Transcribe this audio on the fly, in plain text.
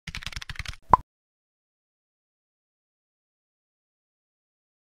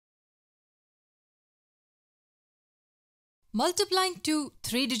Multiplying two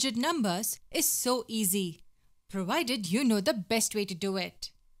 3-digit numbers is so easy, provided you know the best way to do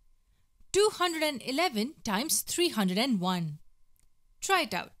it. 211 times 301. Try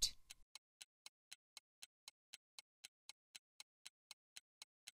it out.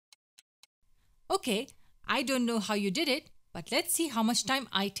 Okay, I don't know how you did it, but let's see how much time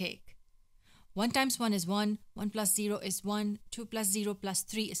I take. 1 times 1 is 1, 1 plus 0 is 1, 2 plus 0 plus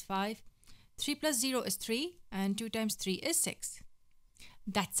 3 is 5, 3 plus 0 is 3, and 2 times 3 is 6.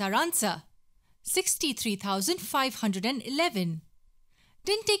 That's our answer, 63,511.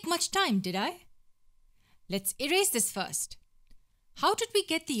 Didn't take much time, did I? Let's erase this first. How did we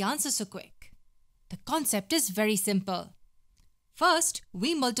get the answer so quick? The concept is very simple. First,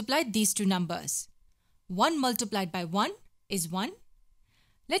 we multiplied these two numbers. 1 multiplied by 1 is 1.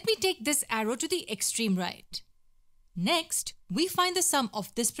 Let me take this arrow to the extreme right. Next, we find the sum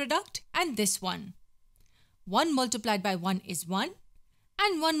of this product and this one. 1 multiplied by 1 is 1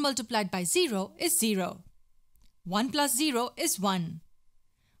 and 1 multiplied by 0 is 0. 1 plus 0 is 1.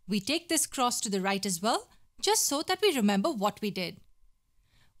 We take this cross to the right as well, just so that we remember what we did.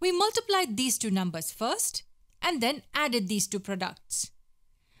 We multiplied these two numbers first and then added these two products.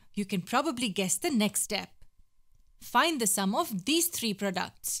 You can probably guess the next step. Find the sum of these three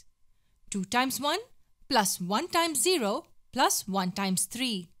products. 2 times 1 plus 1 times 0 plus 1 times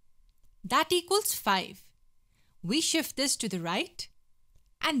 3. That equals 5. We shift this to the right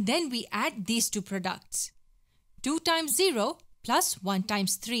and then we add these two products. 2 times 0 plus 1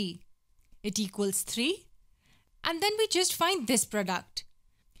 times 3. It equals 3. And then we just find this product.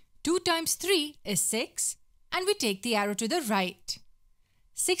 2 times 3 is 6 and we take the arrow to the right.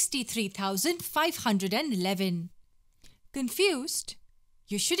 63,511. Confused?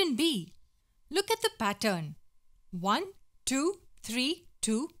 You shouldn't be. Look at the pattern. 1, 2, 3,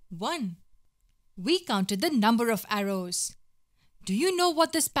 2, 1. We counted the number of arrows. Do you know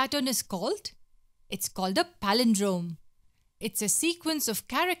what this pattern is called? It's called a palindrome. It's a sequence of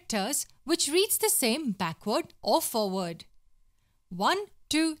characters which reads the same backward or forward. 1,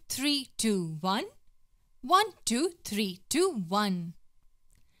 2, 3, 2, 1. 1, 2, 3, 2, 1.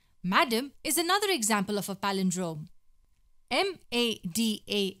 Madam is another example of a palindrome.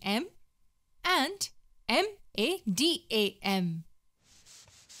 M-A-D-A-M and M-A-D-A-M.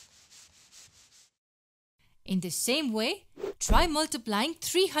 In the same way, try multiplying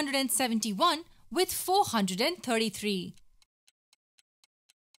 371 with 433.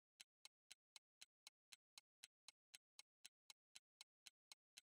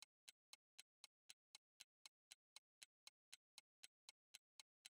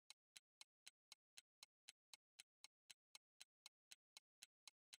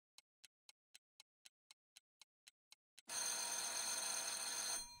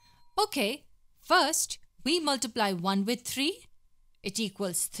 Okay, first we multiply 1 with 3. It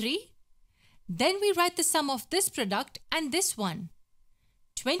equals 3. Then we write the sum of this product and this one.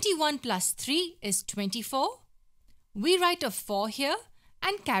 21 plus 3 is 24. We write a 4 here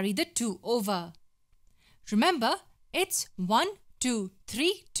and carry the 2 over. Remember, it's 1, 2,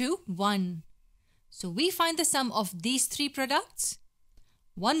 3, 2, 1. So we find the sum of these three products.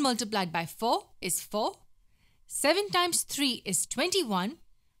 1 multiplied by 4 is 4. 7 times 3 is 21.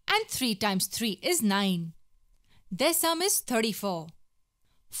 And 3 times 3 is 9. Their sum is 34.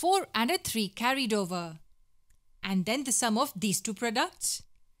 4 and a 3 carried over. And then the sum of these two products.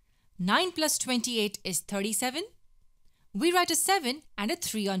 9 plus 28 is 37. We write a 7 and a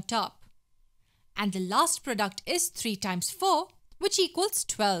 3 on top. And the last product is 3 times 4, which equals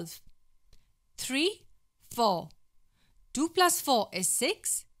 12. 3, 4. 2 plus 4 is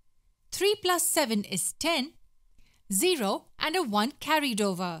 6. 3 plus 7 is 10. 0 and a 1 carried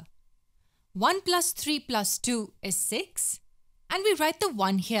over. 1 plus 3 plus 2 is 6 and we write the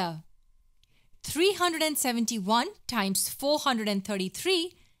 1 here. 371 times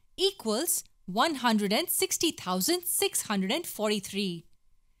 433 equals 160,643.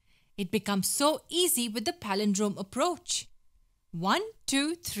 It becomes so easy with the palindrome approach. 1,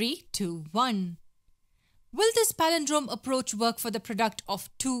 2, 3, 2, 1. Will this palindrome approach work for the product of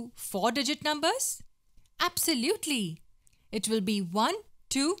two 4-digit numbers? Absolutely. It will be 1,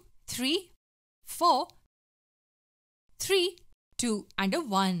 2, 3, 4, 3, 2 and a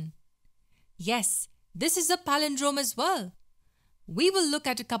 1. Yes, this is a palindrome as well. We will look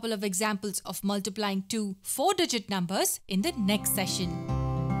at a couple of examples of multiplying two 4-digit numbers in the next session.